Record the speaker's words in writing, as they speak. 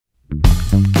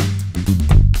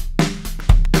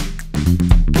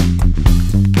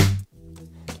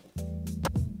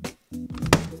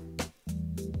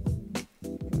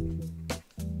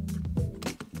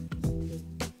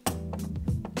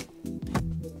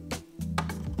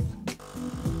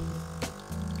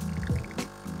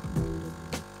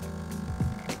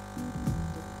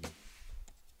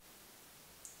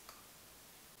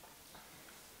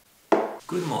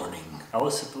I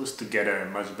was supposed to get a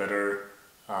much better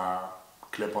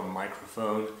clip-on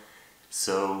microphone,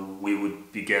 so we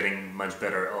would be getting much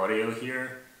better audio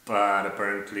here, but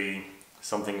apparently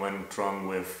something went wrong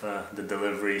with the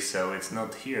delivery, so it's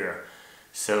not here.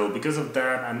 So because of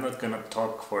that, I'm not gonna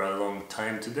talk for a long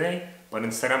time today, but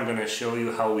instead I'm gonna show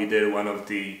you how we did one of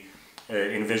the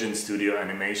inVision Studio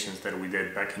animations that we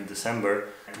did back in December.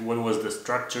 What was the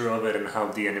structure of it and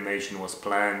how the animation was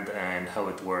planned and how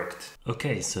it worked.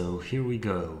 Okay, so here we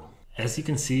go. As you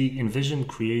can see, inVision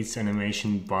creates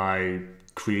animation by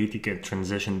creating a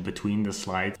transition between the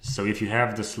slides. So if you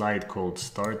have the slide called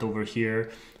start over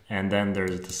here, and then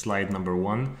there's the slide number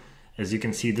 1, as you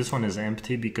can see, this one is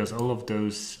empty because all of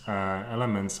those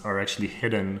elements are actually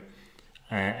hidden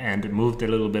and moved a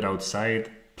little bit outside.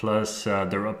 Plus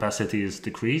their opacity is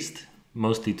decreased,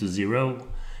 mostly to 0.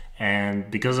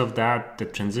 And because of that, the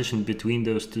transition between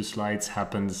those two slides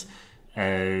happens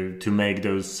to make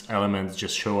those elements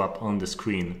just show up on the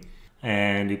screen.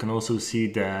 And you can also see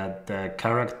that the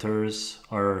characters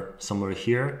are somewhere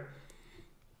here,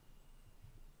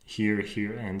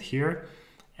 here, and here.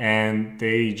 And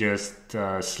they just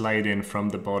slide in from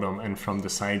the bottom and from the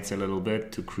sides a little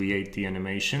bit to create the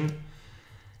animation.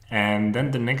 And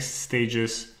then the next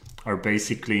stages are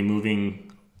basically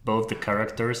moving both the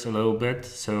characters a little bit.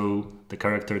 So the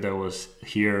character that was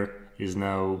here is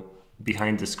now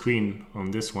behind the screen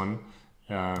on this one,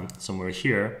 somewhere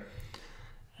here.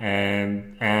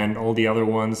 And all the other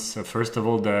ones, first of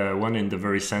all, the one in the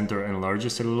very center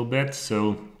enlarges a little bit,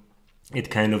 so it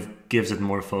kind of gives it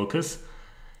more focus.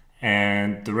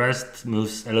 And the rest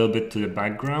moves a little bit to the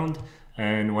background.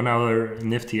 And one other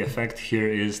nifty effect here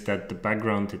is that the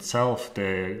background itself,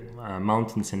 the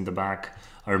mountains in the back,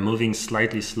 are moving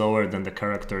slightly slower than the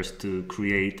characters to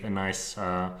create a nice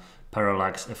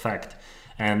parallax effect.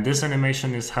 And this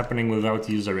animation is happening without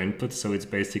user input, so it's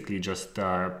basically just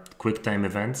QuickTime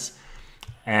events.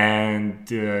 And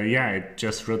yeah, it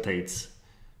just rotates.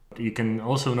 You can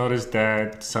also notice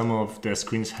that some of the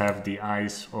screens have the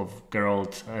eyes of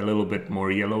Geralt a little bit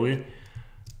more yellowy.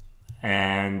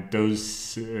 And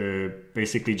those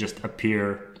basically just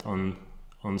appear on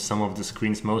some of the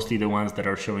screens, mostly the ones that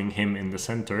are showing him in the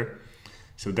center.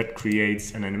 So that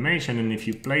creates an animation, and if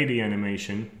you play the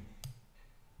animation,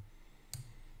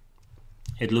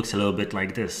 it looks a little bit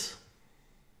like this.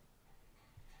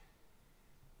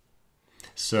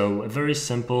 So a very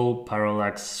simple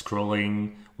parallax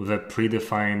scrolling with a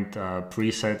predefined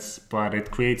presets, but it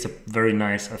creates a very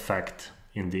nice effect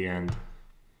in the end.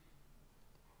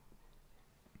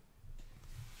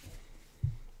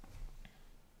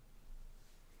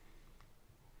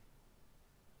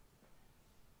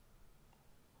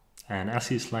 And as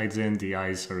he slides in, the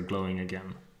eyes are glowing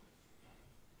again.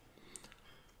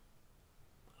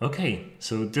 Okay,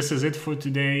 so this is it for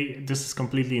today. This is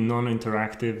completely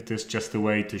non-interactive. This is just a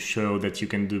way to show that you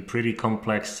can do pretty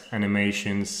complex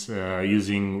animations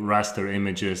using raster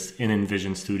images in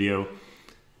inVision Studio.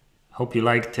 Hope you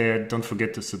liked it. Don't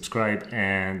forget to subscribe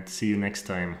and see you next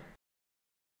time.